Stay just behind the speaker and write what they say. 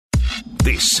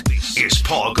This is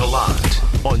Paul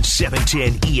Gallant on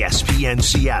 710 ESPN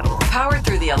Seattle. Powered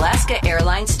through the Alaska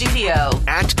Airlines studio.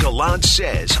 At Gallant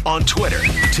Says on Twitter.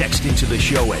 Text into the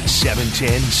show at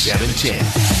 710-710.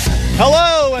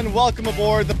 Hello and welcome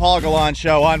aboard the Paul Gallant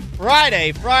Show on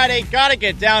Friday. Gotta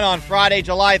get down on Friday,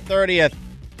 July 30th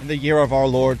in the year of our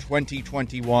Lord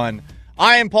 2021.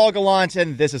 I am Paul Gallant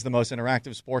and this is the most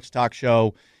interactive sports talk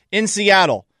show in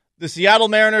Seattle. The Seattle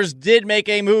Mariners did make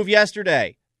a move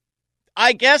yesterday.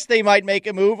 I guess they might make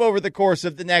a move over the course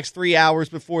of the next 3 hours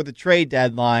before the trade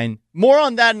deadline. More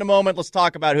on that in a moment. Let's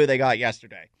talk about who they got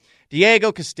yesterday.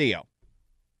 Diego Castillo.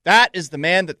 That is the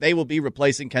man that they will be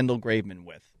replacing Kendall Graveman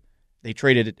with. They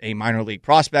traded a minor league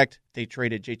prospect. They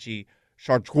traded JT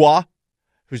Chargois,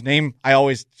 whose name I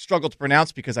always struggle to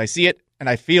pronounce because I see it and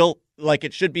I feel like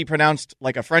it should be pronounced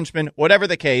like a Frenchman. Whatever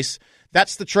the case,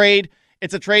 that's the trade.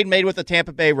 It's a trade made with the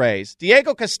Tampa Bay Rays.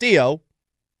 Diego Castillo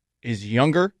is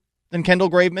younger than Kendall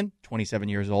Graveman, 27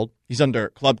 years old. He's under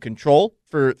club control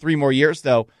for 3 more years,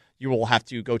 though you will have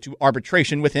to go to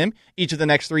arbitration with him each of the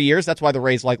next 3 years. That's why the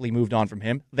Rays likely moved on from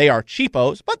him. They are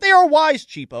cheapos, but they are wise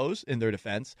cheapos in their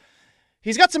defense.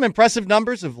 He's got some impressive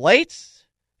numbers of late.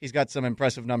 He's got some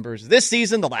impressive numbers this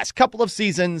season, the last couple of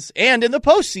seasons, and in the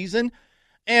postseason.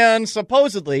 And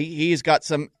supposedly, he's got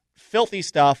some filthy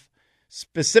stuff,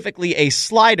 specifically a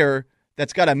slider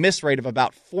that's got a miss rate of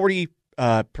about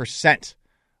 40%.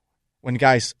 When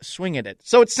guys swing at it.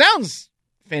 So it sounds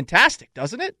fantastic,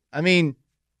 doesn't it? I mean,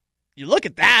 you look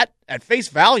at that at face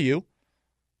value.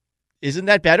 Isn't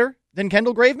that better than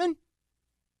Kendall Graveman?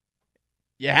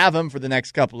 You have him for the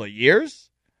next couple of years.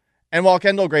 And while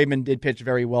Kendall Graveman did pitch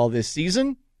very well this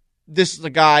season, this is a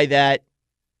guy that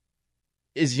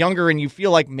is younger and you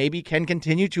feel like maybe can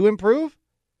continue to improve,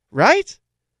 right?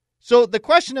 So the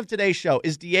question of today's show,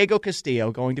 is Diego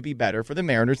Castillo going to be better for the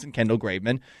Mariners than Kendall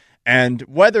Graveman? And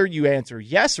whether you answer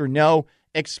yes or no,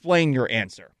 explain your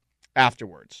answer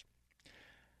afterwards.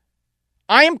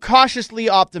 I am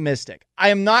cautiously optimistic. I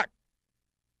am not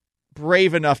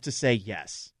brave enough to say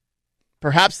yes.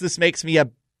 Perhaps this makes me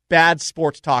a bad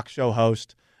sports talk show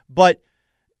host, but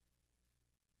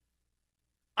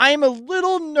I am a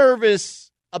little nervous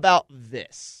about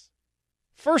this.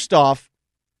 First off,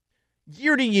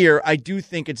 year to year, I do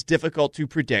think it's difficult to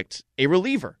predict a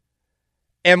reliever.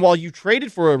 And while you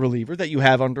traded for a reliever that you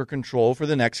have under control for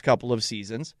the next couple of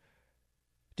seasons,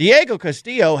 Diego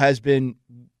Castillo has been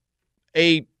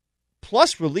a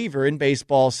plus reliever in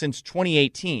baseball since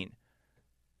 2018.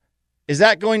 Is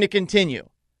that going to continue?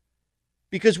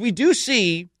 Because we do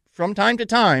see, from time to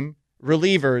time,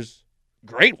 relievers,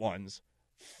 great ones,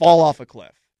 fall off a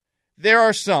cliff. There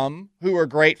are some who are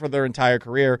great for their entire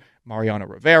career, Mariano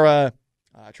Rivera,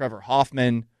 Trevor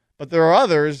Hoffman, but there are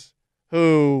others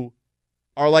who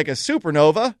are like a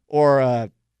supernova or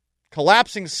a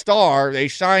collapsing star. They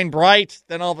shine bright,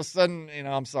 then all of a sudden,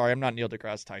 I'm sorry, I'm not Neil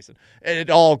deGrasse Tyson, and it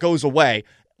all goes away.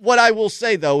 What I will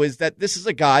say, though, is that this is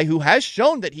a guy who has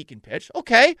shown that he can pitch,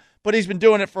 okay, but he's been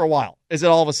doing it for a while. Is it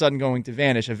all of a sudden going to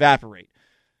vanish, evaporate?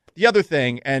 The other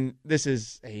thing, and this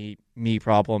is a me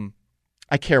problem,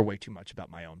 I care way too much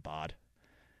about my own bod.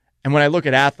 And when I look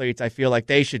at athletes, I feel like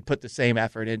they should put the same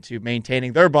effort into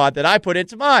maintaining their bod that I put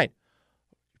into mine.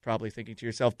 Probably thinking to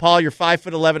yourself, Paul, you're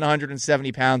 5'11",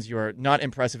 170 pounds. You are not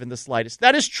impressive in the slightest.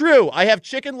 That is true. I have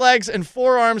chicken legs and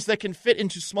forearms that can fit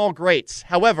into small grates.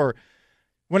 However,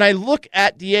 when I look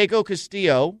at Diego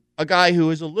Castillo, a guy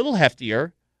who is a little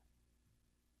heftier,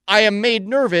 I am made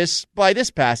nervous by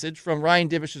this passage from Ryan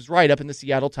Divish's write-up in the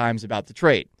Seattle Times about the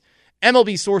trade.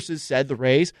 MLB sources said the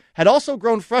Rays had also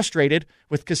grown frustrated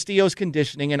with Castillo's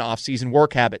conditioning and off-season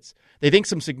work habits. They think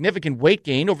some significant weight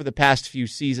gain over the past few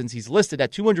seasons he's listed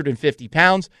at 250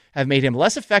 pounds have made him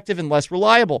less effective and less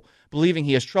reliable, believing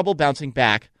he has trouble bouncing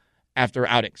back after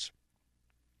outings.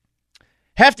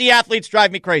 Hefty athletes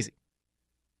drive me crazy.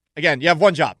 Again, you have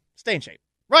one job. Stay in shape,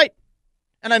 right?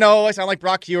 And I know I sound like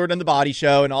Brock Huard and The Body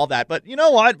Show and all that, but you know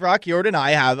what? Brock Huard and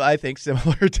I have, I think,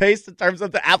 similar tastes in terms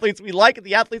of the athletes we like and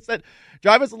the athletes that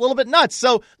drive us a little bit nuts.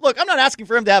 So, look, I'm not asking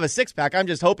for him to have a six-pack. I'm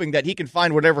just hoping that he can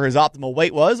find whatever his optimal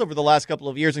weight was over the last couple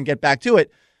of years and get back to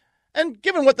it. And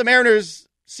given what the Mariners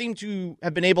seem to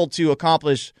have been able to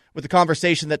accomplish with the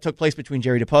conversation that took place between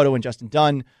Jerry Dipoto and Justin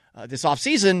Dunn this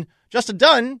offseason, Justin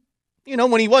Dunn,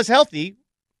 when he was healthy,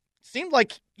 seemed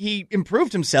like he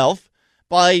improved himself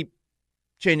by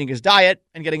changing his diet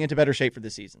and getting into better shape for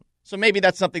this season. So maybe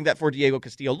that's something that for Diego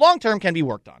Castillo long-term can be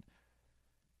worked on.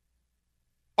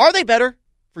 Are they better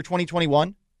for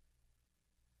 2021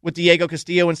 with Diego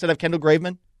Castillo instead of Kendall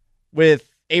Graveman, with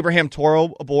Abraham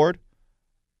Toro aboard?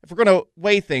 If we're going to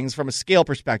weigh things from a scale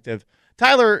perspective,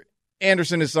 Tyler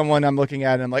Anderson is someone I'm looking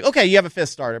at and I'm like, okay, you have a fifth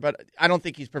starter, but I don't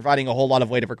think he's providing a whole lot of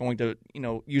weight if we're going to,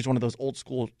 use one of those old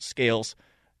school scales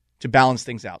to balance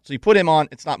things out. So you put him on,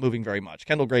 it's not moving very much.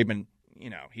 Kendall Graveman,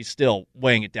 he's still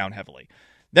weighing it down heavily.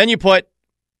 Then you put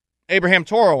Abraham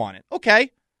Toro on it.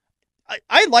 Okay.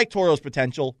 I like Toro's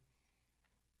potential.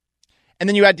 And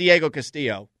then you add Diego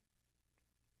Castillo.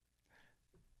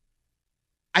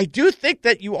 I do think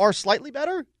that you are slightly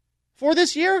better for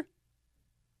this year.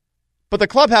 But the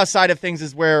clubhouse side of things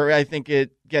is where I think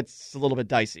it gets a little bit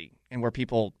dicey and where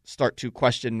people start to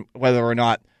question whether or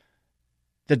not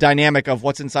the dynamic of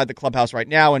what's inside the clubhouse right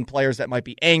now and players that might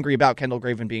be angry about Kendall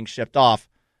Graveman being shipped off,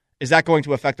 is that going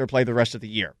to affect their play the rest of the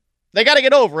year? They got to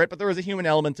get over it, but there is a human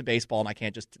element to baseball, and I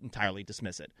can't just entirely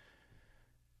dismiss it.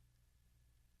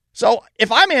 So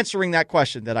if I'm answering that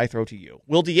question that I throw to you,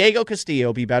 will Diego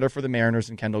Castillo be better for the Mariners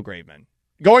than Kendall Graveman?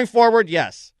 Going forward,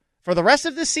 yes. For the rest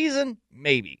of this season,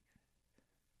 maybe.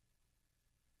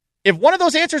 If one of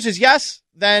those answers is yes,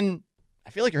 then I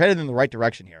feel like you're headed in the right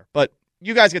direction here. But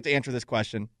you guys get to answer this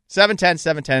question.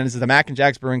 710-710 is the Mac and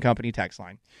Jacks Brewing Company text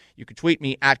line. You can tweet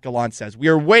me at Gallant Says. We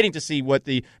are waiting to see what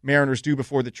the Mariners do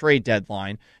before the trade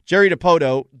deadline. Jerry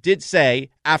DiPoto did say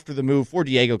after the move for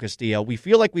Diego Castillo, we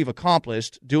feel like we've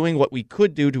accomplished doing what we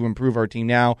could do to improve our team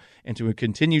now and to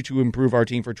continue to improve our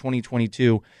team for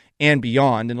 2022 and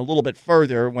beyond. And a little bit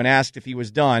further, when asked if he was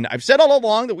done, I've said all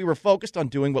along that we were focused on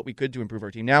doing what we could to improve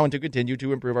our team now and to continue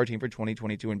to improve our team for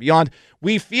 2022 and beyond.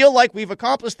 We feel like we've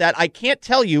accomplished that. I can't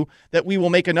tell you that we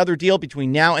will make another deal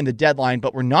between now and the deadline,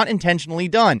 but we're not intentionally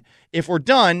done. If we're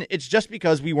done, it's just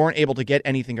because we weren't able to get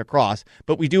anything across,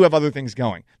 but we do have other things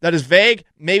going. That is vague.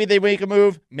 Maybe they make a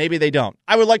move. Maybe they don't.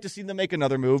 I would like to see them make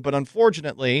another move, but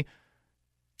unfortunately,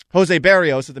 Jose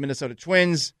Barrios of the Minnesota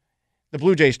Twins, the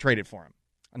Blue Jays traded for him.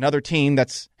 Another team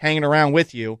that's hanging around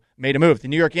with you made a move. The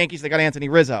New York Yankees, they got Anthony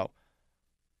Rizzo.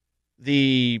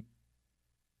 The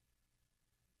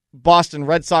Boston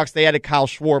Red Sox, they added Kyle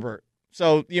Schwarber.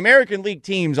 So the American League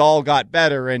teams all got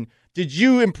better. And did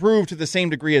you improve to the same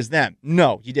degree as them?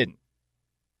 No, you didn't.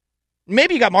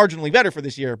 Maybe you got marginally better for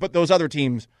this year, but those other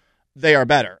teams, they are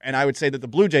better. And I would say that the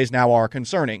Blue Jays now are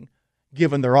concerning,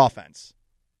 given their offense.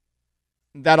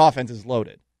 That offense is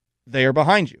loaded. They are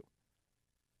behind you.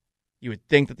 You would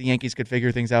think that the Yankees could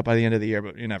figure things out by the end of the year,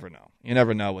 but you never know. You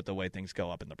never know with the way things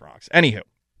go up in the Bronx. Anywho,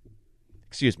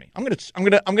 excuse me. I'm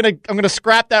gonna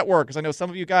scrap that word because I know some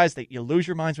of you guys that you lose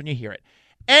your minds when you hear it.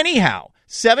 Anyhow,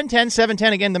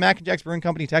 710-710 again, the Mac and Jacks Brewing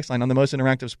Company text line on the most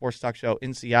interactive sports talk show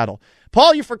in Seattle.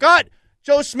 Paul, you forgot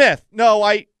Joe Smith. No,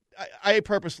 I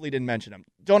purposely didn't mention him.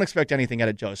 Don't expect anything out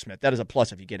of Joe Smith. That is a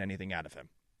plus if you get anything out of him.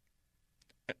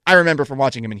 I remember from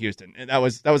watching him in Houston. That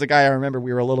was a guy I remember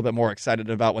we were a little bit more excited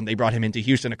about when they brought him into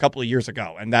Houston a couple of years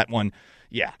ago. And that one,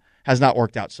 has not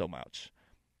worked out so much.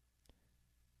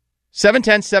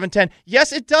 710-710.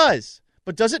 Yes, it does.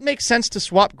 But does it make sense to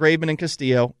swap Graveman and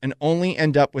Castillo and only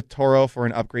end up with Toro for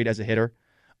an upgrade as a hitter?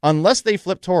 Unless they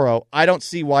flip Toro, I don't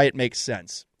see why it makes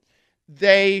sense.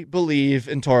 They believe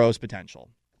in Toro's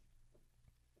potential.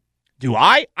 Do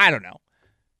I? I don't know.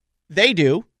 They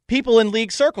do. People in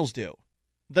league circles do.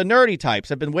 The nerdy types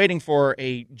have been waiting for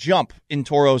a jump in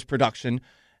Toro's production.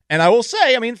 And I will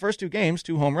say, first two games,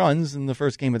 2 home runs in the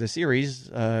first game of the series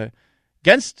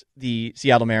against the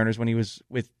Seattle Mariners when he was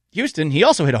with Houston, he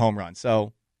also hit a home run.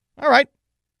 So, all right,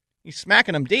 he's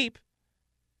smacking them deep.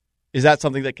 Is that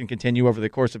something that can continue over the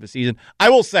course of a season? I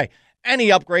will say,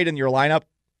 any upgrade in your lineup,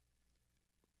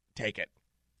 take it.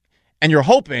 And you're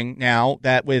hoping now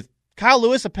that with Kyle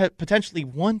Lewis potentially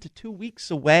 1 to 2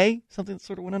 weeks away, something that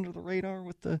sort of went under the radar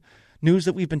with the news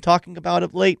that we've been talking about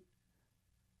of late,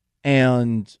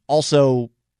 and also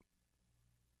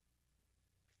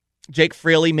Jake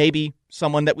Fraley, maybe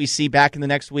someone that we see back in the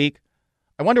next week.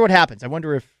 I wonder what happens. I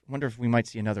wonder if we might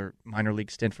see another minor league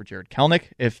stint for Jared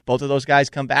Kelenic. If both of those guys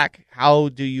come back, how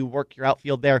do you work your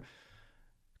outfield there?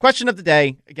 Question of the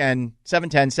day, again,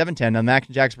 710-710 on the Mac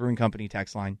and Jacks Brewing Company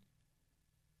text line.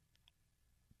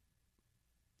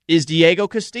 Is Diego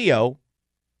Castillo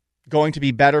going to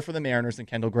be better for the Mariners than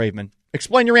Kendall Graveman?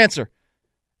 Explain your answer.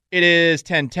 It is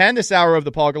 10:10. This hour of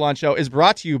the Paul Gallant Show is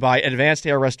brought to you by Advanced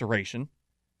Hair Restoration.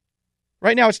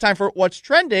 Right now it's time for What's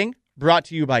Trending, brought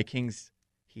to you by King's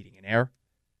Heating and Air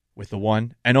with the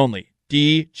one and only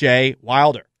DJ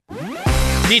Wilder.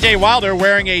 DJ Wilder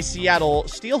wearing a Seattle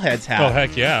Steelheads hat. Oh,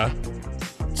 heck yeah.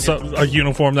 So a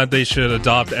uniform that they should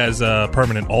adopt as a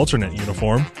permanent alternate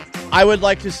uniform. I would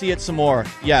like to see it some more.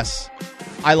 Yes,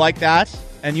 I like that.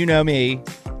 And you know me,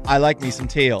 I like me some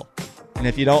teal. And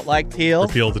if you don't like teal...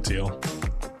 Repeal the teal.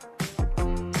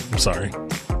 I'm sorry.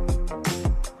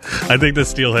 I think the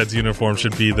Steelheads uniform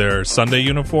should be their Sunday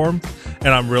uniform. and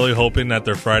I'm really hoping that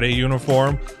their Friday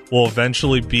uniform will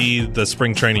eventually be the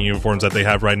spring training uniforms that they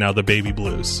have right now, the baby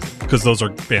blues, because those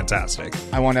are fantastic.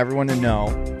 I want everyone to know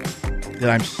that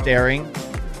I'm staring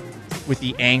with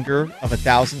the anger of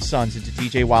 1,000 suns into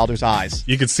DJ Wilder's eyes.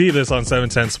 You can see this on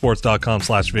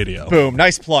 710sports.com/video. Boom,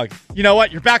 nice plug. You know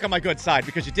what? You're back on my good side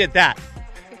because you did that.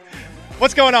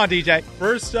 What's going on, DJ?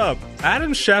 First up,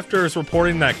 Adam Schefter is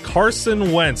reporting that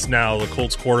Carson Wentz, now the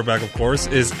Colts quarterback, of course,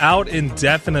 is out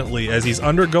indefinitely as he's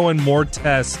undergoing more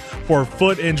tests for a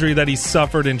foot injury that he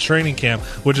suffered in training camp,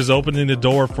 which is opening the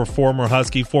door for former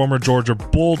Husky, former Georgia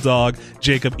Bulldog,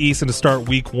 Jacob Eason to start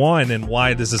Week 1. And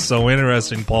why this is so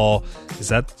interesting, Paul, is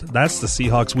that's the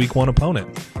Seahawks Week 1 opponent.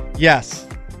 Yes.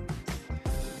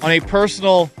 On a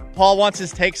personal, Paul wants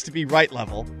his takes to be right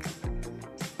level.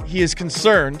 He is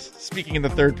concerned, speaking in the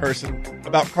third person,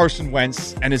 about Carson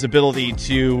Wentz and his ability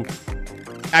to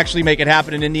actually make it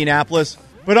happen in Indianapolis.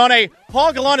 But on a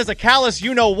Paul Gallant is a callous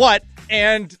you-know-what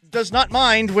and does not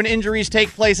mind when injuries take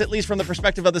place, at least from the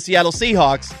perspective of the Seattle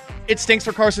Seahawks. It stinks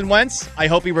for Carson Wentz. I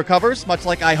hope he recovers, much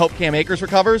like I hope Cam Akers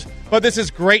recovers. But this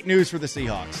is great news for the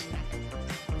Seahawks.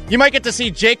 You might get to see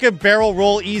Jacob Barrel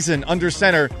Roll Eason under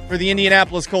center for the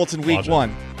Indianapolis Colts in Week 1.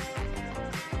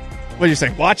 What do you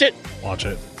say? Watch it? Watch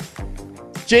it.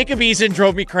 Jacob Eason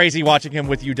drove me crazy watching him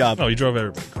with UW. Oh, he drove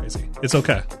everybody crazy. It's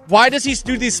okay. Why does he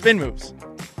do these spin moves?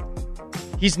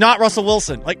 He's not Russell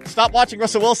Wilson. Like, stop watching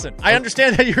Russell Wilson. I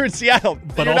understand that you're in Seattle,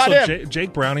 but you're also not him.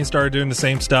 Jake Browning started doing the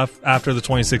same stuff after the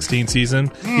 2016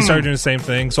 season. He started doing the same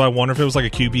thing, so I wonder if it was like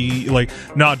a QB, like,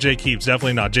 not Jake Heaps,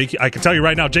 definitely not. I can tell you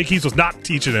right now, Jake Heaps was not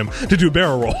teaching him to do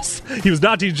barrel rolls. He was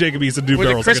not teaching Jacob Eason to do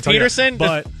barrel rolls. Chris Peterson?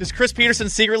 But is Chris Peterson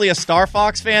secretly a Star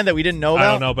Fox fan that we didn't know about?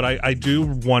 I don't know, but I do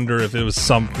wonder if it was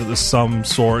some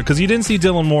sort, because you didn't see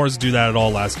Dylan Morris do that at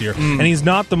all last year, and he's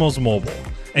not the most mobile.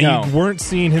 And you weren't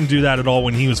seeing him do that at all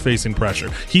when he was facing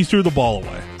pressure. He threw the ball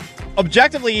away.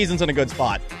 Objectively, Eason's in a good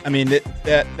spot. I mean,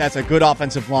 that's a good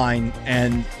offensive line,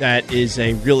 and that is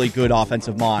a really good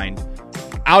offensive mind.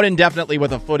 Out indefinitely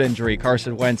with a foot injury,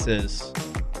 Carson Wentz is.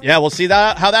 Yeah, we'll see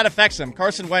how that affects him.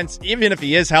 Carson Wentz, even if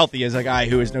he is healthy, is a guy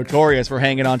who is notorious for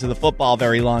hanging on to the football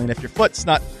very long. And if your foot's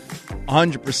not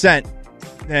 100%,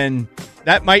 then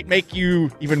that might make you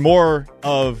even more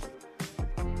of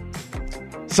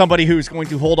somebody who's going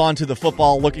to hold on to the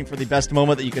football, looking for the best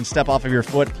moment that you can step off of your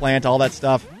foot, plant, all that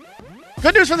stuff.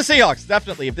 Good news for the Seahawks,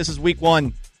 definitely. If this is Week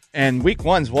 1, and Week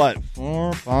 1's what?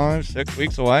 4, 5, 6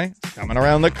 weeks away? It's coming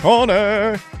around the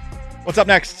corner. What's up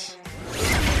next?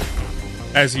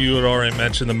 As you had already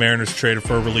mentioned, the Mariners traded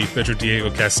for relief pitcher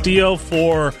Diego Castillo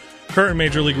for current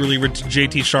Major League reliever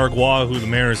JT Chargois, who the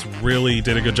Mariners really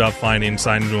did a good job finding,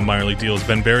 signing to a minor league deal. Has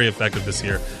been very effective this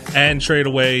year. And trade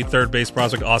away third base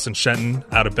prospect Austin Shenton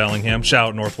out of Bellingham. Shout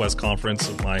out Northwest Conference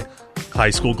of my high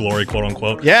school glory, quote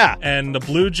unquote. Yeah. And the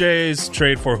Blue Jays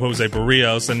trade for Jose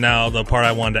Barrios. And now the part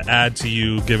I wanted to add to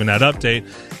you, given that update,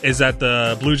 is that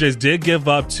the Blue Jays did give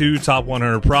up 2 top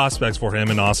 100 prospects for him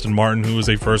in Austin Martin, who was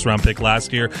a first-round pick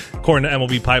last year. According to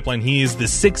MLB Pipeline, he is the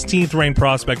 16th ranked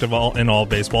prospect in all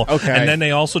baseball. Okay. And then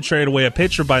they also traded away a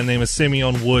pitcher by the name of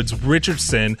Simeon Woods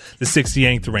Richardson, the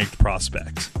 68th ranked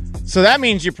prospect. So that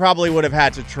means you probably would have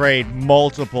had to trade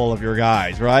multiple of your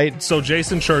guys, right? So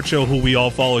Jason Churchill, who we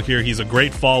all follow here, he's a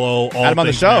great follow. All had him on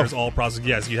the show. Mariners, all prospects.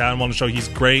 Yes, you had him on the show. He's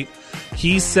great.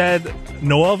 He said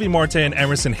Noel V. Marte and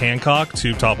Emerson Hancock,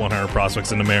 2 top 100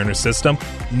 prospects in the Mariners system,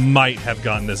 might have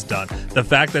gotten this done. The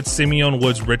fact that Simeon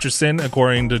Woods Richardson,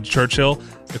 according to Churchill,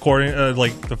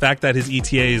 the fact that his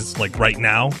ETA is like right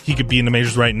now, he could be in the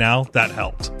majors right now, that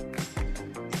helped.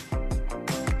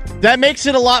 That makes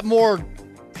it a lot more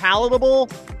palatable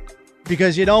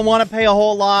because you don't want to pay a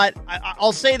whole lot.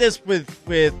 I'll say this with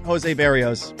Jose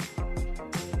Barrios.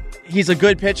 He's a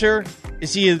good pitcher.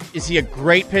 Is he a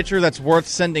great pitcher that's worth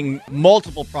sending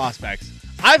multiple prospects?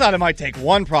 I thought it might take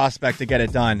one prospect to get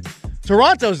it done.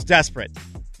 Toronto's desperate.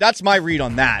 That's my read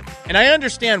on that. And I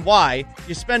understand why.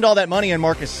 You spend all that money on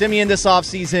Marcus Semien this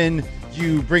offseason.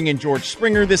 You bring in George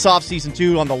Springer this offseason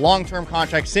too on the long-term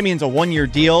contract. Simeon's a 1-year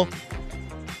deal.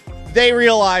 They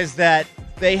realize that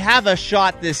they have a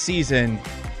shot this season,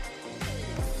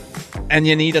 and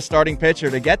you need a starting pitcher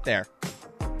to get there.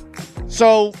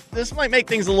 So this might make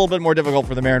things a little bit more difficult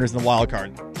for the Mariners in the wild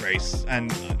card race.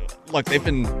 And look,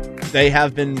 they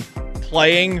have been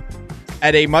playing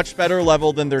at a much better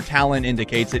level than their talent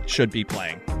indicates it should be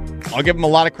playing. I'll give them a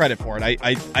lot of credit for it.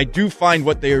 I do find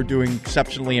what they are doing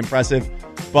exceptionally impressive,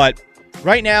 but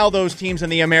right now those teams in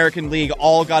the American League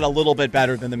all got a little bit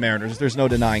better than the Mariners. There's no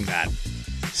denying that.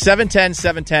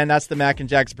 710-710, that's the Mac and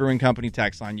Jack's Brewing Company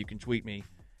text line. You can tweet me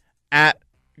at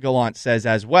Gallant says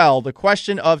as well. The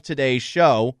question of today's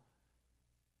show,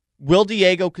 Will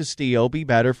Diego Castillo be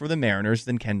better for the Mariners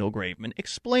than Kendall Graveman?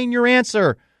 Explain your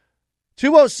answer.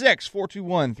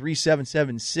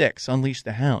 206-421-3776. Unleash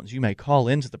the Hounds. You may call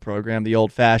into the program the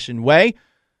old-fashioned way.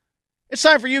 It's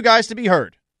time for you guys to be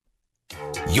heard.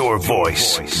 Your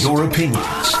voice, your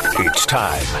opinions. It's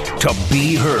time to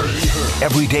be heard.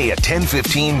 Every day at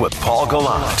 10:15 with Paul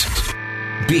Gallant.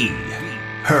 Be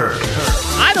heard.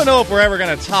 I don't know if we're ever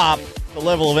going to top the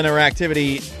level of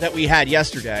interactivity that we had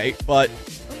yesterday, but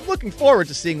I'm looking forward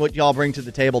to seeing what y'all bring to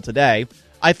the table today.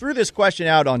 I threw this question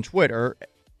out on Twitter.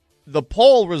 The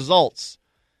poll results.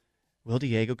 Will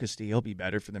Diego Castillo be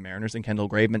better for the Mariners than Kendall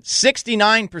Graveman?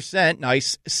 69%,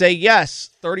 nice, say yes.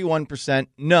 31%,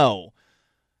 no.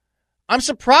 I'm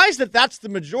surprised that that's the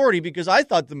majority because I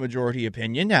thought the majority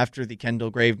opinion after the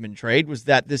Kendall Graveman trade was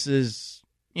that this is,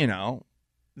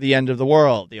 the end of the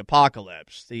world, the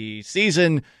apocalypse. The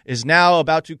season is now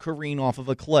about to careen off of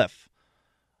a cliff.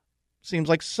 Seems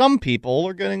like some people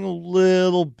are getting a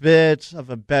little bit of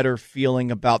a better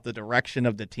feeling about the direction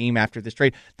of the team after this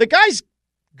trade. The guy's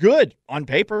good on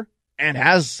paper and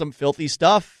has some filthy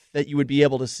stuff that you would be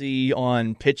able to see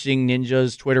on Pitching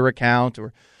Ninja's Twitter account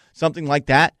or something like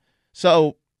that.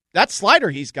 So that slider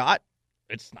he's got,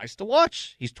 it's nice to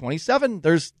watch. He's 27.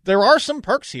 There are some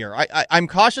perks here. I'm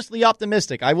cautiously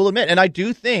optimistic, I will admit. And I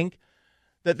do think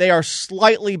that they are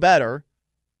slightly better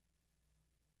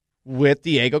with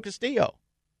Diego Castillo,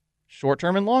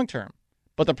 short-term and long-term.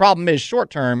 But the problem is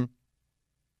short-term,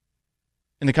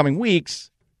 in the coming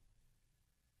weeks,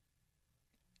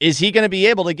 is he going to be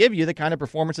able to give you the kind of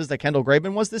performances that Kendall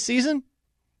Graveman was this season?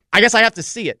 I guess I have to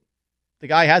see it. The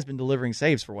guy has been delivering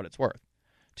saves for what it's worth.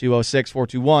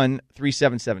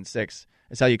 206-421-3776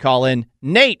 is how you call in.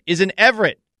 Nate is in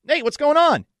Everett. Nate, what's going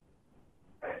on?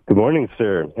 Good morning,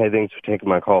 sir. Hey, thanks for taking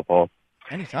my call, Paul.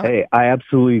 Anytime. Hey, I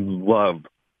absolutely love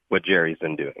what Jerry's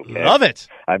been doing. Okay? Love it.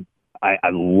 I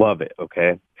love it,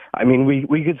 okay? I mean,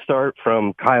 we could start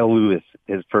from Kyle Lewis,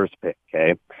 his first pick,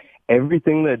 okay?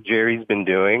 Everything that Jerry's been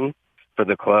doing for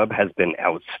the club has been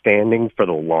outstanding for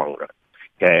the long run,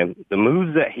 okay? The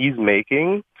moves that he's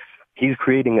making, he's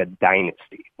creating a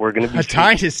dynasty. We're going to be a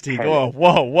dynasty.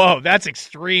 Whoa. That's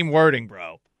extreme wording,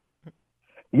 bro.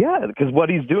 Yeah, because what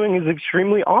he's doing is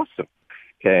extremely awesome,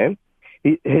 okay?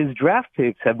 His draft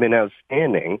picks have been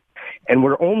outstanding, and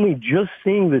we're only just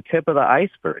seeing the tip of the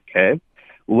iceberg, okay?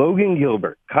 Logan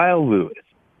Gilbert, Kyle Lewis,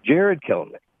 Jared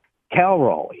Kelenic, Cal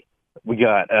Raleigh. We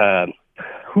got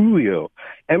Julio,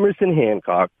 Emerson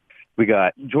Hancock. We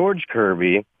got George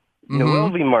Kirby,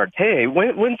 Noelvi Marte.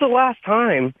 When's the last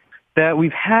time that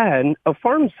we've had a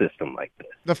farm system like this?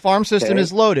 The farm system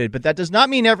is loaded, but that does not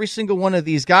mean every single one of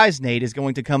these guys, Nate, is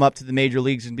going to come up to the major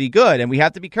leagues and be good, and we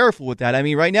have to be careful with that. I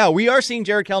mean, right now, we are seeing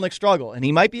Jared Kelenic struggle, and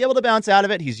he might be able to bounce out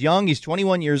of it. He's young. He's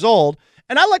 21 years old,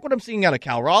 and I like what I'm seeing out of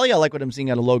Cal Raleigh. I like what I'm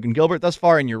seeing out of Logan Gilbert thus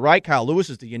far, and you're right, Kyle Lewis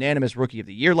is the unanimous Rookie of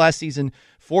the Year last season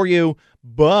for you,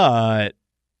 but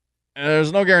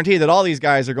there's no guarantee that all these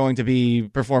guys are going to be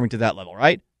performing to that level,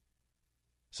 right?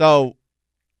 So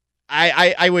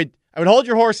I would hold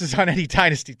your horses on any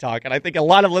dynasty talk, and I think a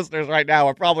lot of listeners right now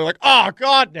are probably like, oh,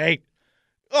 God, Nate.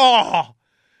 Oh.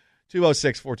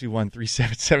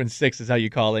 206-421-3776 is how you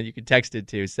call in. You can text it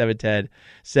to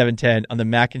 710-710 on the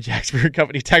Mac and Jack Spirit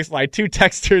Company text line. Two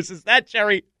texters. Is that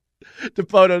Jerry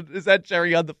DePoto? Is that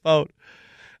Jerry on the phone?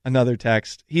 Another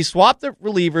text. He swapped the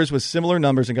relievers with similar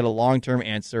numbers and got a long-term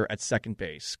answer at second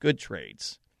base. Good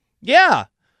trades. Yeah.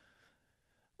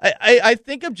 I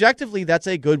think objectively that's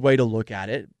a good way to look at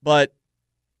it, but,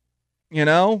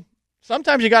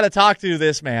 sometimes you got to talk to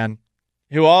this man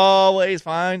who always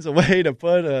finds a way to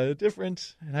put a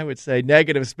different, and I would say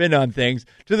negative spin on things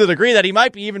to the degree that he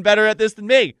might be even better at this than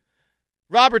me.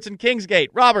 Robert's in Kingsgate.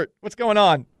 Robert, what's going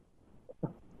on?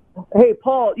 Hey,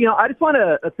 Paul, I just want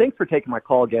to, thanks for taking my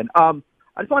call again. I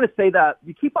just want to say that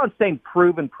you keep on saying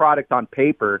proven product on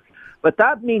paper, but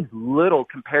that means little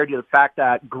compared to the fact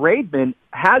that Graveman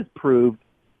has proved,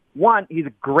 one, he's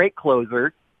a great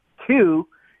closer. Two,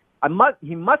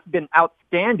 he must have been an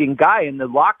outstanding guy in the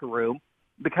locker room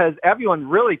because everyone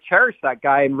really cherished that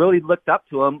guy and really looked up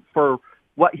to him for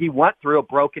what he went through, a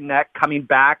broken neck, coming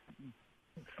back,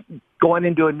 going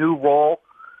into a new role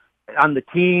on the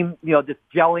team, just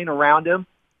gelling around him.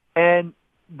 And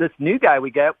this new guy we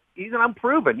get, he's an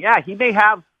unproven. Yeah, he may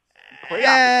have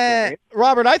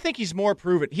Robert, I think he's more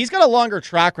proven. He's got a longer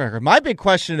track record. My big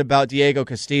question about Diego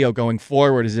Castillo going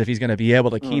forward is if he's going to be able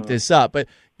to keep this up. But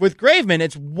with Graveman,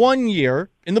 it's 1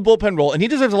 year in the bullpen role, and he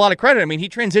deserves a lot of credit. I mean, he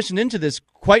transitioned into this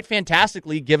quite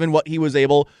fantastically given what he was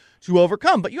able to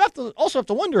overcome. But you also have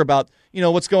to wonder about,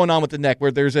 what's going on with the neck,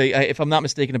 where there's if I'm not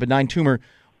mistaken, a benign tumor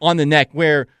on the neck,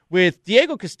 where with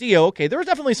Diego Castillo, okay, there were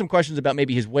definitely some questions about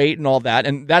maybe his weight and all that,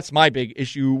 and that's my big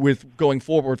issue with going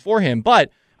forward for him. But,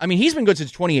 I mean, he's been good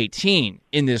since 2018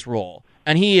 in this role,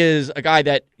 and he is a guy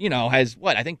that, has,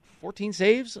 14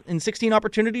 saves in 16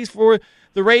 opportunities for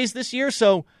the Rays this year.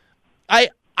 So I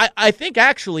think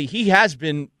actually he has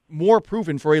been more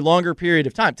proven for a longer period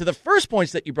of time. To the first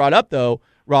points that you brought up, though,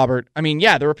 Robert, I mean,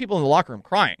 yeah, there were people in the locker room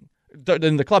crying,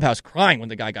 in the clubhouse crying when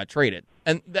the guy got traded.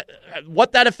 And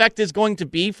what that effect is going to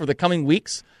be for the coming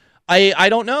weeks, I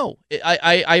don't know.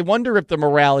 I wonder if the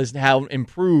morale is now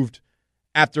improved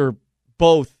after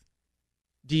both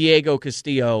Diego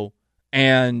Castillo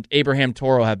and Abraham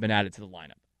Toro have been added to the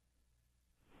lineup.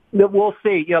 We'll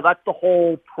see. That's the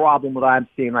whole problem that I'm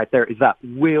seeing right there is that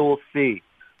we'll see.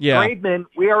 Yeah. Friedman,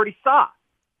 we already saw.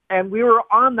 And we were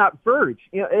on that verge.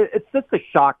 It's just a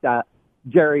shock that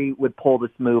Jerry would pull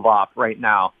this move off right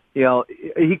now.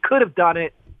 He could have done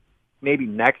it maybe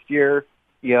next year,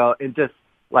 and just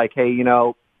like, hey,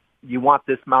 you want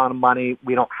this amount of money.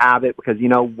 We don't have it because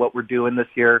what we're doing this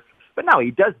year. But no,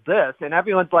 he does this, and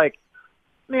everyone's like,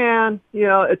 man,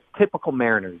 it's typical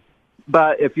Mariners.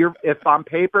 But if on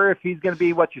paper, if he's going to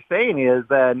be what you're saying he is,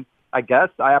 then I guess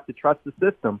I have to trust the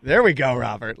system. There we go,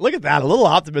 Robert. Look at that. A little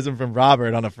optimism from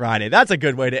Robert on a Friday. That's a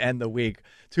good way to end the week.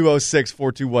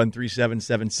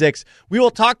 206-421-3776. We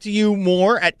will talk to you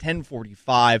more at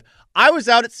 10:45. I was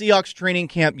out at Seahawks training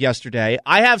camp yesterday.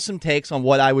 I have some takes on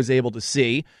what I was able to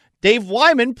see. Dave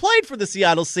Wyman played for the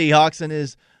Seattle Seahawks and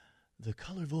is the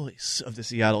color voice of the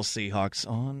Seattle Seahawks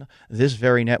on this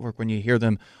very network when you hear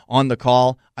them on the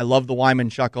call. I love the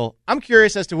Wyman chuckle. I'm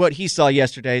curious as to what he saw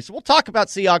yesterday. So we'll talk about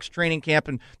Seahawks training camp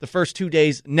and the first 2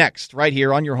 days next, right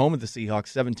here on your home of the Seahawks,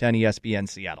 710 ESPN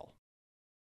Seattle.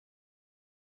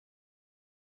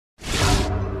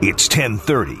 It's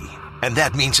 10:30, and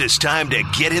that means it's time to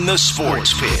get in the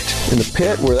sports pit. In the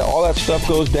pit where all that stuff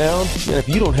goes down, and if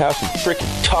you don't have some freaking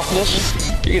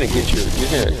toughness, you're gonna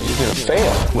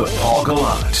fail. With Paul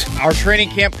Gallant. Our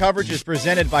training camp coverage is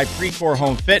presented by Precor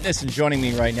Home Fitness, and joining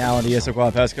me right now on the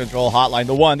Issaquah Pest Control Hotline,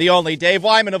 the one, the only, Dave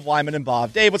Wyman of Wyman and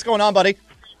Bob. Dave, what's going on, buddy?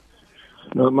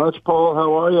 Not much, Paul.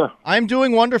 How are you? I'm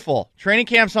doing wonderful. Training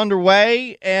camp's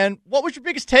underway, and what was your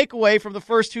biggest takeaway from the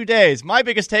first 2 days? My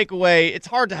biggest takeaway, it's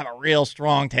hard to have a real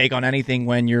strong take on anything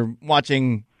when you're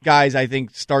watching guys, I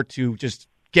think, start to just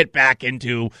get back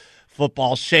into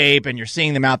football shape, and you're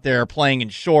seeing them out there playing in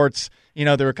shorts.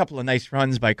 There were a couple of nice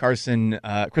runs by Chris Carson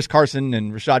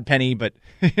and Rashad Penny, but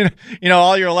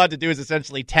all you're allowed to do is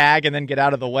essentially tag and then get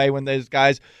out of the way when those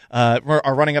guys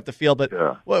are running up the field. But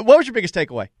yeah. What was your biggest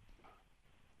takeaway?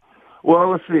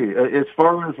 Well, let's see. As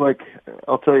far as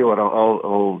I'll tell you what.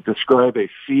 I'll describe a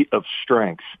feat of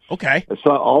strength. Okay. I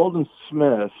saw Aldon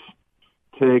Smith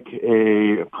take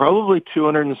a probably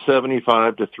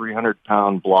 275 to 300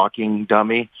 pound blocking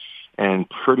dummy and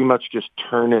pretty much just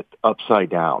turn it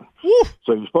upside down. Woo.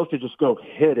 So he was supposed to just go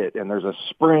hit it, and there's a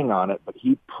spring on it, but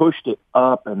he pushed it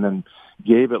up and then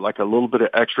gave it like a little bit of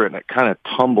extra, and it kind of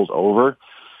tumbled over.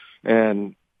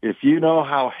 And if you know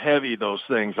how heavy those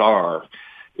things are,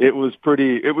 it was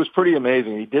pretty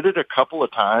amazing. He did it a couple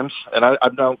of times, and I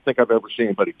don't think I've ever seen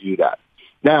anybody do that.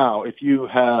 Now, if you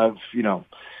have,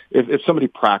 if somebody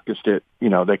practiced it,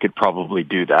 they could probably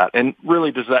do that. And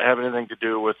really, does that have anything to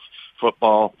do with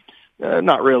football?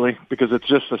 Not really, because it's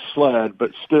just a sled,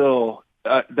 but still,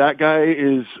 that guy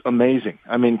is amazing.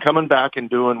 I mean, coming back and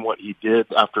doing what he did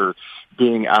after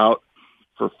being out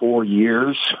for 4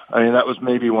 years, I mean, that was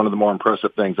maybe one of the more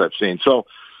impressive things I've seen. So,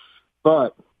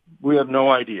 but we have no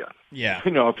idea. Yeah.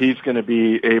 If he's going to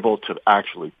be able to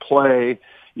actually play.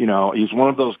 He's one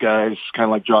of those guys, kind of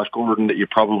like Josh Gordon, that you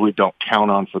probably don't count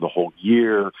on for the whole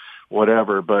year,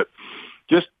 whatever. But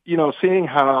just, seeing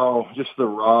how just the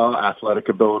raw athletic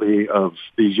ability of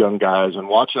these young guys and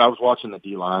I was watching the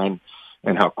D-line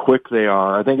and how quick they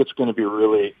are. I think it's going to be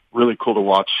really, really cool to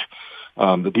watch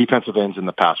the defensive ends in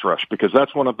the pass rush, because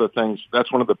that's one of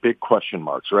the big question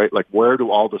marks, right? Like, where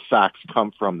do all the sacks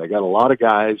come from? They got a lot of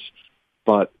guys,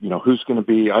 but who's going to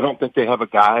be, I don't think they have a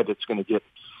guy that's going to get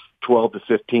 12 to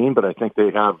 15, but I think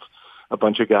they have a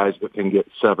bunch of guys that can get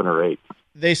 7 or 8.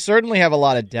 They certainly have a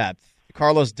lot of depth.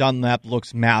 Carlos Dunlap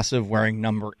looks massive wearing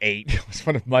number 8. It was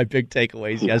one of my big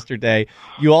takeaways yesterday.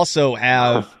 You also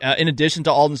have, in addition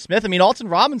to Aldon Smith, Alton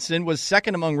Robinson was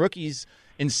second among rookies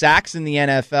in sacks in the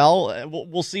NFL.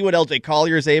 We'll see what L.J.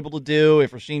 Collier is able to do,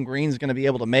 if Rasheem Green's going to be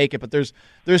able to make it. But there's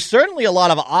certainly a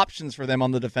lot of options for them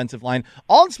on the defensive line.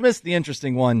 Aldon Smith's the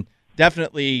interesting one,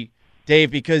 definitely,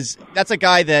 Dave, because that's a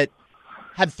guy that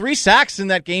had 3 sacks in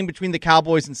that game between the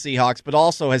Cowboys and Seahawks, but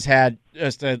also has had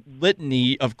just a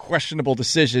litany of questionable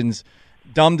decisions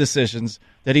dumb decisions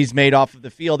that he's made off of the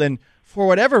field. And for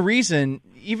whatever reason,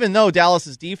 even though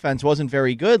Dallas's defense wasn't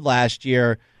very good last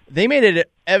year, they made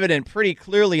it evident pretty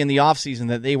clearly in the offseason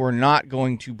that they were not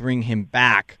going to bring him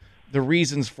back, the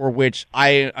reasons for which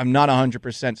I am not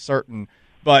 100% certain.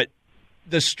 But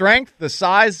the strength, the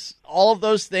size, all of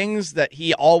those things that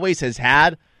he always has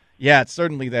had, yeah, it's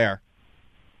certainly there.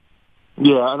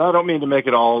 Yeah, and I don't mean to make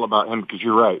it all about him because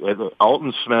you're right.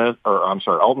 Alton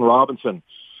Robinson,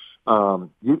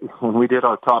 when we did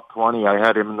our top 20, I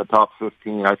had him in the top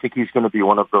 15. I think he's going to be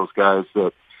one of those guys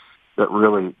that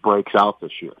really breaks out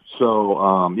this year.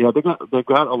 So, they've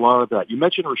got a lot of that. You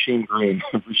mentioned Rasheem Green.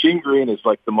 Rasheem Green is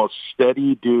like the most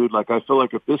steady dude. Like, I feel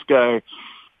like if this guy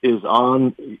is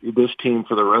on this team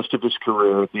for the rest of his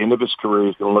career, at the end of his career,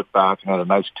 he's going to look back and have a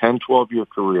nice 10, 12-year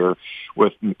career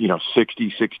with,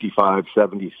 60, 65,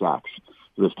 70 sacks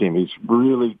for this team. He's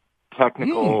really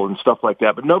technical and stuff like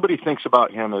that, but nobody thinks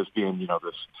about him as being,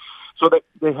 this. So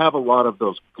they have a lot of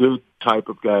those good type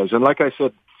of guys. And like I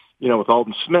said, with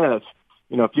Aldon Smith,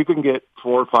 if you can get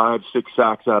 4, 5, 6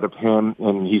 sacks out of him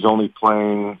and he's only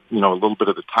playing, a little bit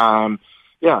of the time,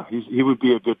 yeah, he would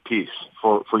be a good piece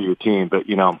for your team. But,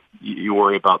 you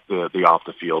worry about the off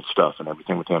the field stuff and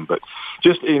everything with him. But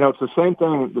just, it's the same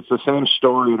thing. It's the same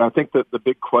story. And I think that the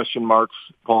big question marks,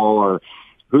 Paul, are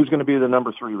who's going to be the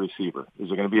number 3 receiver?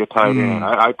 Is it going to be a tight end?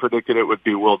 I predicted it would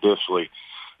be Will Dissly.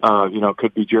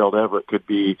 Could be Gerald Everett, could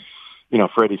be,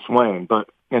 Freddie Swain.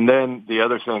 And then the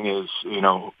other thing is,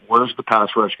 where's the pass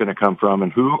rush going to come from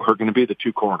and who are going to be the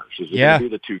 2 corners? Is it going to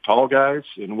be the 2 tall guys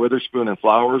in Witherspoon and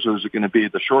Flowers, or is it going to be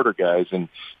the shorter guys in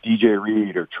DJ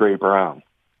Reed or Trey Brown?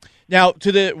 Now,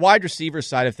 to the wide receiver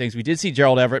side of things, we did see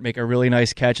Gerald Everett make a really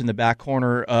nice catch in the back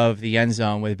corner of the end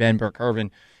zone with Ben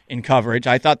Burke-Irvin in coverage.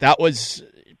 I thought that was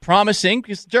promising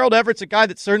because Gerald Everett's a guy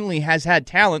that certainly has had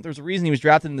talent. There's a reason he was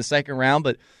drafted in the 2nd round,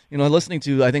 but listening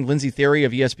to, I think, Lindsey Theory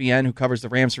of ESPN, who covers the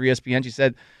Rams for ESPN, she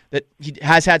said that he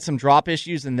has had some drop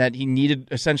issues and that he needed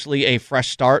essentially a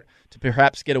fresh start to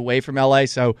perhaps get away from LA.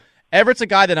 So Everett's a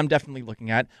guy that I'm definitely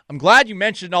looking at. I'm glad you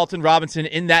mentioned Alton Robinson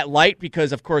in that light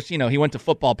because, of course, he went to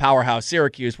football powerhouse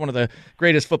Syracuse, one of the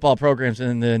greatest football programs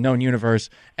in the known universe.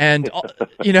 And,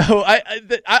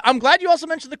 I'm glad you also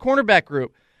mentioned the cornerback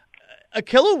group.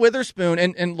 Ahkello Witherspoon,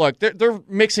 and look, they're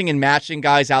mixing and matching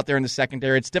guys out there in the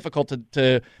secondary. It's difficult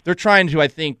to they're trying to, I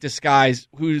think, disguise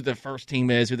who the first team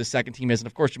is, who the second team is, and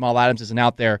of course Jamal Adams isn't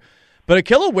out there. But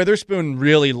Ahkello Witherspoon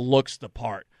really looks the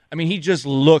part. I mean, he just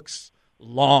looks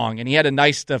long, and he had a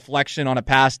nice deflection on a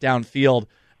pass downfield.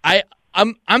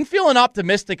 I'm feeling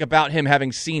optimistic about him,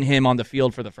 having seen him on the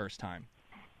field for the first time.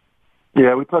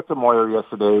 Yeah, we talked to Moyer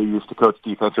yesterday. He used to coach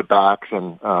defensive backs,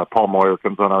 and Paul Moyer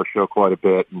comes on our show quite a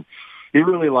bit, and he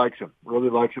really likes him.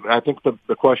 I think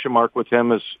the question mark with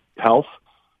him is health,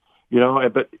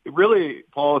 but really,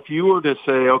 Paul, if you were to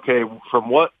say, okay, from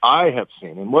what I have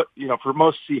seen and what, for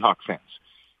most Seahawks fans,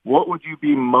 what would you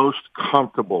be most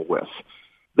comfortable with?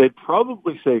 They'd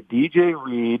probably say DJ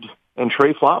Reed and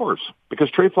Trey Flowers because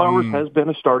Trey Flowers has been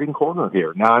a starting corner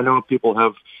here. Now, I know people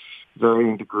have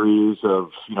varying degrees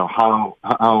of, how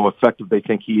effective they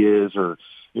think he is or,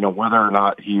 whether or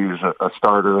not he's a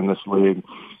starter in this league.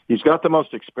 He's got the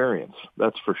most experience,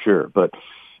 that's for sure. But,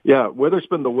 yeah,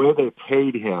 Witherspoon, the way they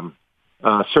paid him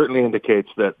certainly indicates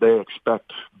that they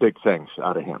expect big things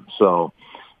out of him. So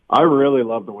I really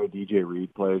love the way DJ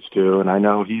Reed plays, too. And I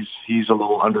know he's a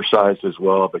little undersized as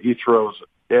well, but he throws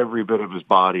every bit of his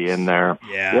body in there.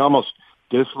 Yeah. He almost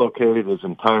dislocated his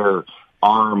entire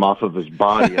arm off of his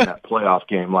body in that playoff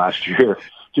game last year.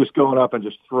 Just going up and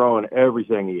just throwing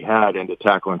everything he had into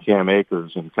tackling Cam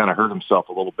Akers and kind of hurt himself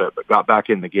a little bit, but got back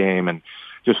in the game and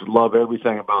just love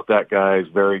everything about that guy.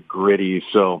 He's very gritty.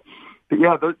 So, but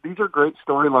yeah, these are great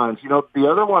storylines. The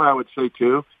other one I would say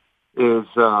too is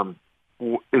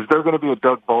there going to be a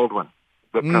Doug Baldwin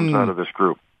that comes out of this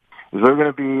group? Is there going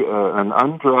to be an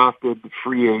undrafted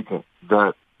free agent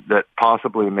that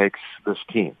possibly makes this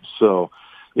team? So,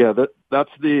 yeah,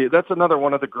 that's another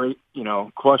one of the great,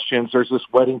 questions. There's this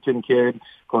Weddington kid,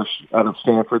 of course, out of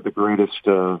Stanford, the greatest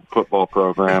football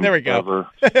program there we go.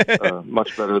 ever.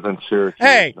 Much better than Syracuse.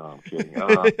 Hey! No, I'm kidding.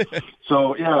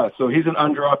 So he's an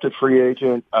undrafted free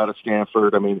agent out of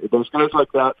Stanford. I mean, those guys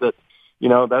like that,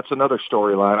 that's another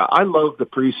storyline. I love the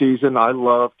preseason. I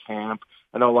love camp.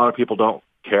 I know a lot of people don't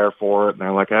care for it, and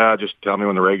they're like, just tell me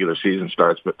when the regular season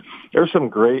starts. But there's some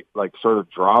great, sort of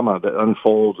drama that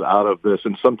unfolds out of this,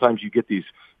 and sometimes you get these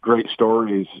great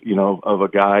stories, of a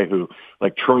guy who,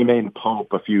 like Troymaine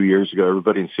Pope a few years ago,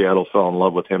 everybody in Seattle fell in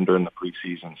love with him during the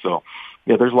preseason. So,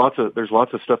 yeah, there's lots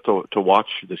of stuff to watch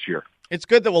this year. It's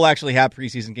good that we'll actually have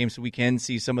preseason games so we can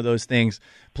see some of those things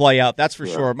play out. That's for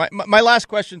sure. My last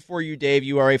question for you, Dave,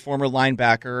 you are a former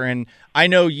linebacker, and I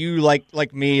know you,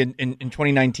 like me in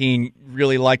 2019,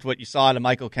 really liked what you saw out of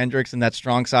Michael Kendricks in that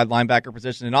strong side linebacker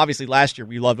position. And obviously last year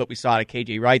we loved what we saw out of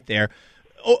KJ Wright there.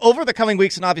 Over the coming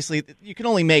weeks, and obviously you can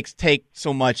only take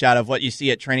so much out of what you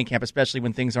see at training camp, especially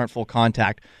when things aren't full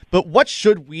contact. But what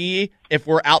should we, if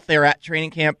we're out there at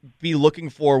training camp, be looking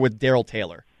for with Darrell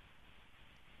Taylor?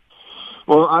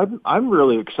 Well, I'm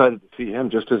really excited to see him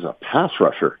just as a pass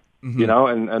rusher,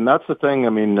 and that's the thing. I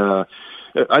mean,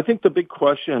 I think the big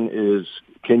question is,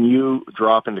 can you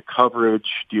drop into coverage?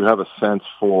 Do you have a sense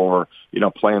for,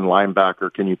 playing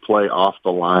linebacker? Can you play off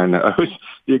the line?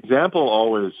 The example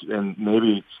always, and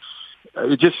maybe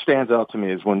it just stands out to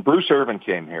me, is when Bruce Irvin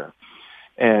came here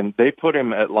and they put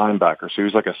him at linebacker. So he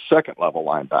was like a second-level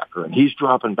linebacker, and he's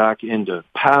dropping back into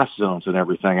pass zones and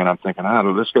everything. And I'm thinking,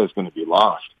 this guy's going to be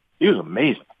lost. He was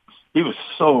amazing. He was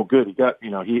so good. He got,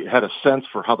 he had a sense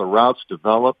for how the routes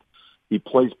develop. He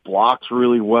plays blocks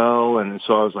really well. And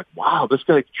so I was like, wow, this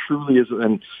guy truly is.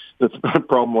 And the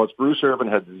problem was Bruce Irvin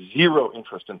had zero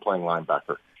interest in playing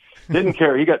linebacker. Didn't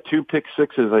care. He got 2 pick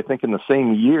sixes, I think, in the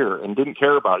same year and didn't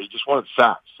care about it. He just wanted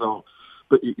sacks. So,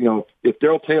 but, if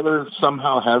Darrell Taylor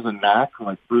somehow has a knack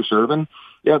like Bruce Irvin,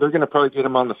 yeah, they're going to probably get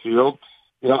him on the field.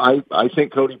 I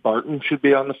think Cody Barton should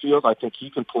be on the field. I think he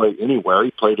can play anywhere.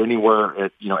 He played anywhere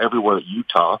everywhere at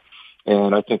Utah.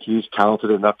 And I think he's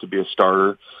talented enough to be a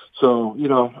starter. So,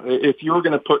 if you were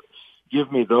going to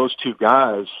give me those two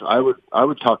guys, I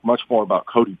would talk much more about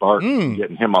Cody Barton and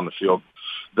getting him on the field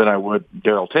than I would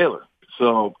Darrell Taylor.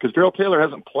 So, because Darrell Taylor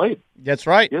hasn't played. That's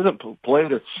right. He hasn't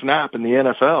played a snap in the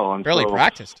NFL. And barely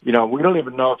practiced. We don't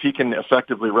even know if he can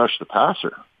effectively rush the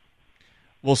passer.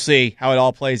 We'll see how it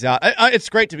all plays out. It's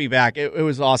great to be back. It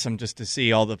was awesome just to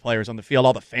see all the players on the field,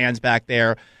 all the fans back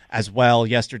there as well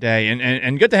yesterday.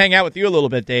 And good to hang out with you a little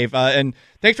bit, Dave. And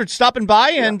thanks for stopping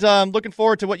by, and looking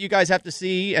forward to what you guys have to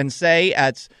see and say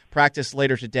at practice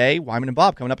later today. Wyman and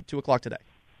Bob coming up at 2 o'clock today.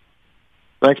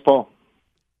 Thanks, Paul.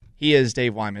 He is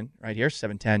Dave Wyman right here,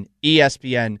 710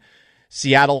 ESPN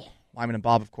Seattle. Wyman and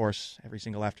Bob, of course, every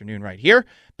single afternoon right here.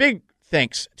 Big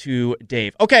thanks to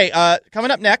Dave. Okay, coming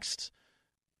up next,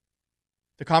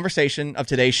 the conversation of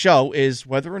today's show is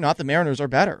whether or not the Mariners are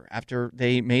better after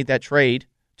they made that trade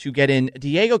to get in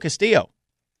Diego Castillo.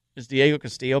 Is Diego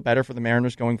Castillo better for the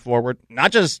Mariners going forward?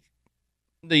 Not just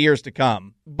the years to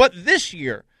come, but this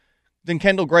year than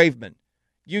Kendall Graveman.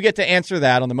 You get to answer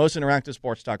that on the most interactive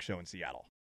sports talk show in Seattle.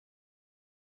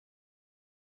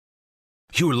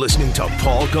 You're listening to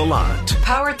Paul Gallant.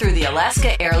 Powered through the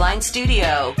Alaska Airlines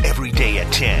Studio. Every day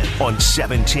at 10 on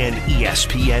 710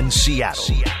 ESPN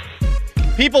Seattle.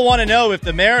 People want to know if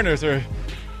the Mariners are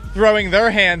throwing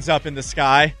their hands up in the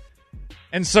sky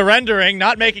and surrendering,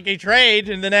 not making a trade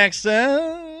in the next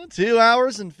 2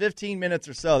 hours and 15 minutes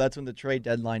or so. That's when the trade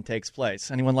deadline takes place.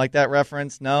 Anyone like that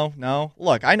reference? No?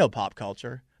 Look, I know pop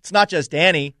culture. It's not just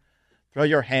Danny. Throw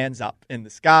your hands up in the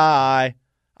sky.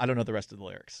 I don't know the rest of the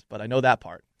lyrics, but I know that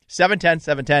part.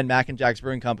 710, Mac and Jack's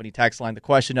Brewing Company text line. The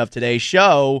question of today's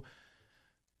show,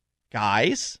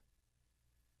 guys,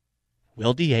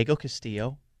 will Diego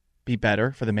Castillo be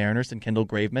better for the Mariners than Kendall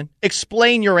Graveman?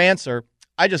 Explain your answer.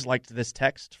 I just liked this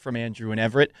text from Andrew and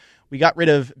Everett. We got rid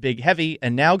of Big Heavy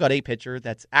and now got a pitcher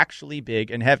that's actually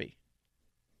big and heavy.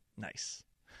 Nice.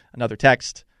 Another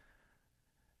text.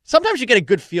 Sometimes you get a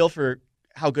good feel for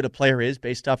how good a player is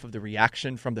based off of the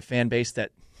reaction from the fan base that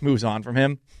moves on from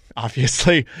him.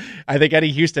 Obviously, I think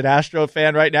any Houston Astro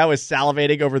fan right now is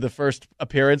salivating over the first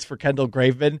appearance for Kendall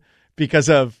Graveman because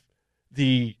of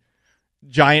the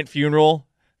giant funeral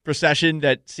procession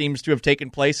that seems to have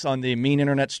taken place on the mean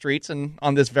internet streets and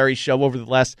on this very show over the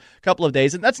last couple of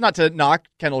days. And that's not to knock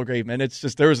Kendall Graveman. It's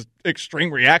just there was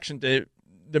extreme reaction to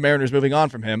the Mariners moving on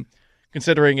from him,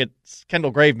 considering it's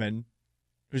Kendall Graveman,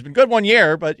 who's been good 1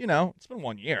 year, but, it's been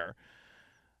 1 year.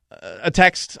 A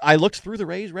text, I looked through the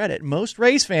Rays Reddit. Most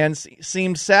Rays fans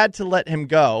seemed sad to let him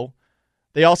go.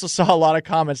 They also saw a lot of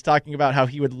comments talking about how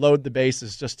he would load the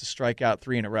bases just to strike out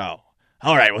 3 in a row.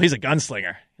 All right, well, he's a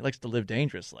gunslinger. He likes to live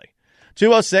dangerously.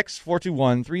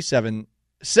 206-421-3776.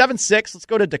 Let's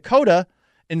go to Dakota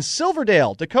in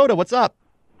Silverdale. Dakota, what's up?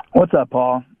 What's up,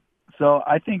 Paul? So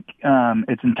I think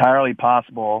it's entirely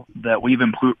possible that we've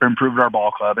improved our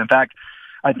ball club. In fact,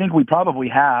 I think we probably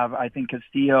have. I think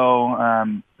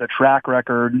Castillo, the track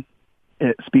record,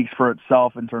 it speaks for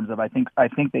itself in terms of I think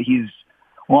that he's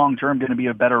long-term going to be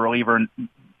a better reliever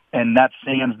and that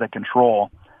stands the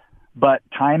control. But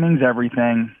timing's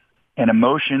everything, and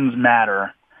emotions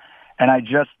matter. And I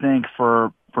just think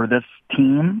for this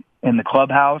team in the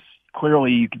clubhouse,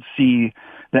 clearly you could see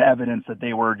the evidence that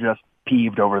they were just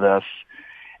peeved over this.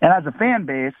 And as a fan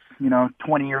base,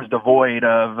 20 years devoid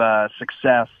of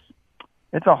success,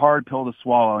 it's a hard pill to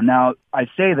swallow. Now, I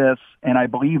say this, and I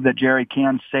believe that Jerry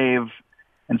can save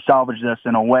and salvage this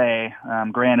in a way.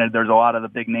 Granted, there's a lot of the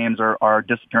big names are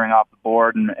disappearing off the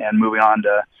board and moving on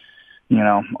to,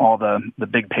 all the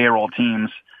big payroll teams.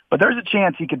 But there's a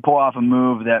chance he could pull off a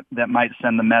move that might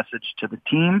send the message to the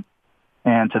team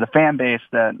and to the fan base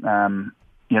that,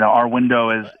 our window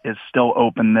is still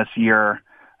open this year,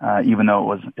 even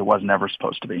though it was never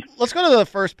supposed to be. Let's go to the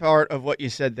first part of what you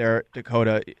said there,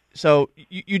 Dakota. So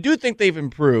you do think they've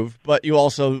improved, but you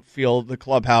also feel the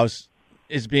clubhouse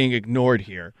is being ignored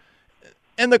here.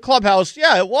 And the clubhouse,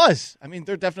 yeah, it was. I mean,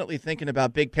 they're definitely thinking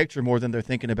about big picture more than they're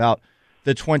thinking about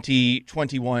the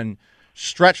 2021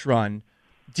 stretch run.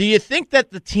 Do you think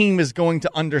that the team is going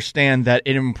to understand that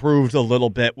it improved a little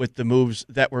bit with the moves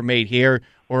that were made here,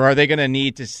 or are they going to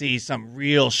need to see some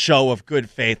real show of good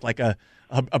faith, like a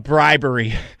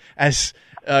bribery, as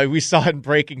we saw in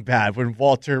Breaking Bad when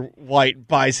Walter White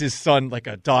buys his son like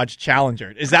a Dodge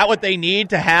Challenger? Is that what they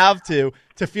need to have to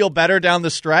feel better down the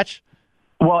stretch?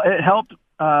 Well, it helped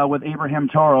with Abraham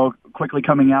Toro quickly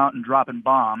coming out and dropping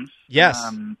bombs. Yes.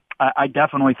 I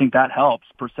definitely think that helps.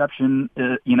 Perception,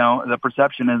 the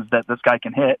perception is that this guy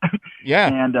can hit. Yeah.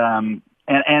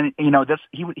 And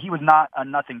he was not a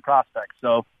nothing prospect.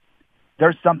 So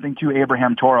there's something to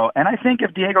Abraham Toro. And I think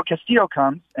if Diego Castillo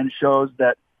comes and shows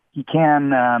that he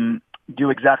can do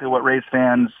exactly what Rays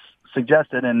fans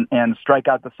suggested and strike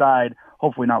out the side,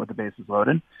 hopefully not with the bases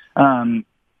loaded.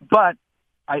 But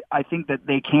I think that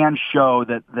they can show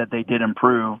that they did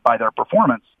improve by their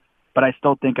performance. But I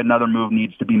still think another move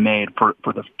needs to be made for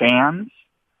the fans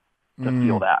to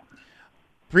feel that.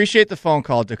 Appreciate the phone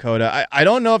call, Dakota. I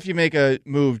don't know if you make a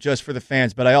move just for the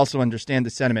fans, but I also understand the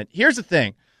sentiment. Here's the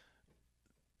thing.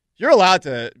 You're allowed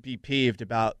to be peeved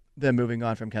about them moving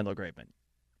on from Kendall Graveman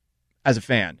as a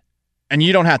fan, and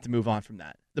you don't have to move on from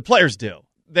that. The players do.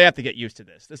 They have to get used to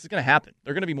this. This is going to happen.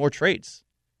 There are going to be more trades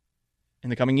in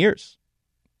the coming years.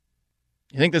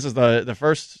 You think this is the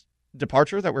first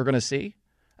departure that we're going to see?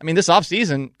 I mean, this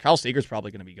offseason, Kyle Seager's probably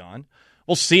going to be gone.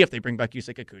 We'll see if they bring back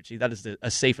Yusei Kikuchi. That is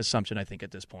a safe assumption, I think, at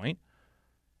this point.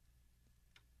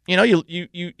 You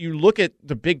look at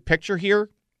the big picture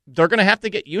here, they're going to have to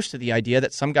get used to the idea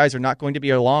that some guys are not going to be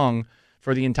along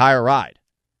for the entire ride.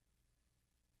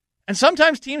 And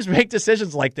sometimes teams make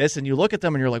decisions like this, and you look at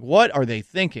them and you're like, what are they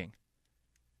thinking?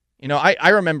 I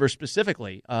remember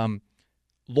specifically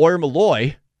Lawyer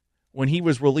Malloy, when he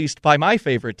was released by my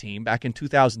favorite team back in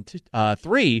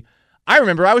 2003, I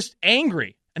remember I was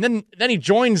angry. And then he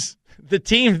joins the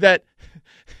team that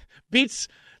beats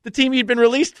the team he'd been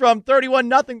released from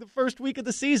 31-0 the first week of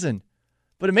the season.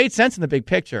 But it made sense in the big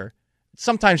picture. It's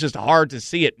sometimes just hard to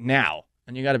see it now,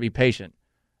 and you got to be patient.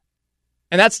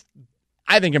 And that's,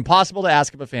 I think, impossible to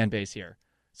ask of a fan base here.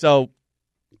 So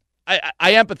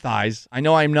I empathize. I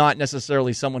know I'm not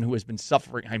necessarily someone who has been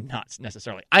suffering. I'm not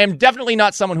necessarily. I am definitely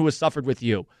not someone who has suffered with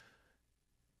you.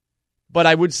 But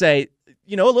I would say,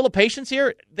 a little patience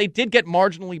here. They did get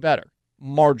marginally better.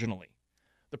 Marginally.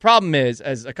 The problem is,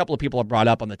 as a couple of people have brought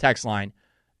up on the text line,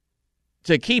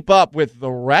 to keep up with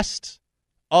the rest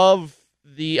of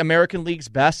the American League's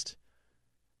best,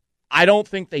 I don't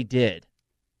think they did.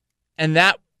 And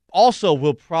that also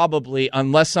will probably,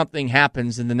 unless something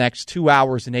happens in the next 2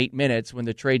 hours and 8 minutes when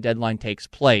the trade deadline takes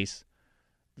place,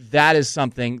 that is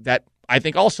something that I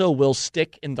think also will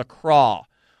stick in the craw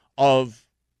of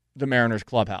the Mariners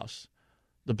clubhouse.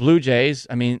 The Blue Jays,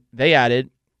 they added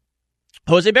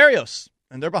Jose Barrios,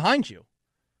 and they're behind you.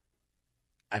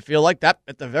 I feel like that,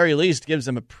 at the very least, gives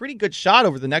them a pretty good shot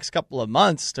over the next couple of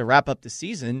months to wrap up the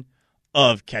season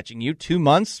of catching you. 2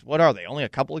 months, what are they? Only a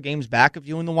couple of games back of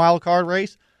you in the wild card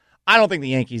race? I don't think the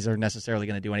Yankees are necessarily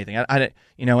going to do anything.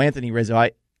 Anthony Rizzo,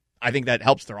 I think that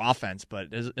helps their offense, but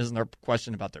isn't there a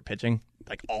question about their pitching?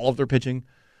 Like all of their pitching?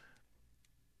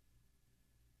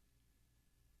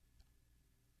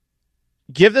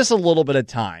 Give this a little bit of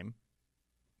time,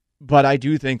 but I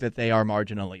do think that they are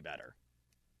marginally better.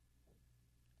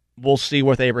 We'll see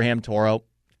with Abraham Toro.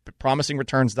 Promising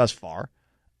returns thus far.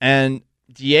 And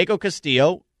Diego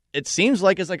Castillo, it seems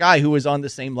like, is a guy who is on the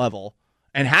same level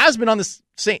and has been on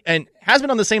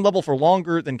the same level for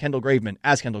longer than Kendall Graveman.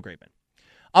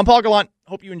 I'm Paul Gallant.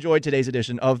 Hope you enjoyed today's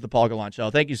edition of the Paul Gallant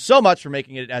Show. Thank you so much for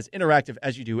making it as interactive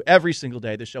as you do every single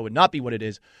day. The show would not be what it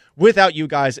is without you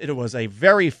guys. It was a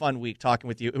very fun week talking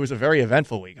with you. It was a very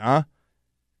eventful week, huh?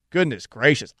 Goodness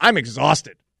gracious. I'm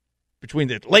exhausted. Between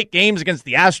the late games against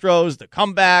the Astros, the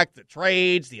comeback, the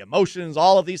trades, the emotions,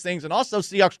 all of these things, and also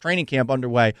Seahawks training camp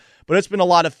underway. But it's been a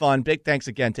lot of fun. Big thanks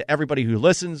again to everybody who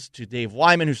listens, to Dave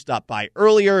Wyman, who stopped by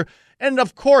earlier, and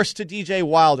of course to DJ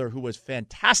Wilder, who was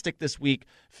fantastic this week,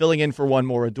 filling in for one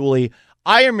more Aduli.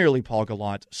 I am merely Paul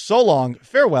Gallant. So long,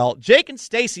 farewell. Jake and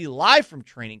Stacy live from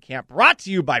training camp, brought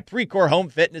to you by Precor Home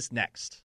Fitness next.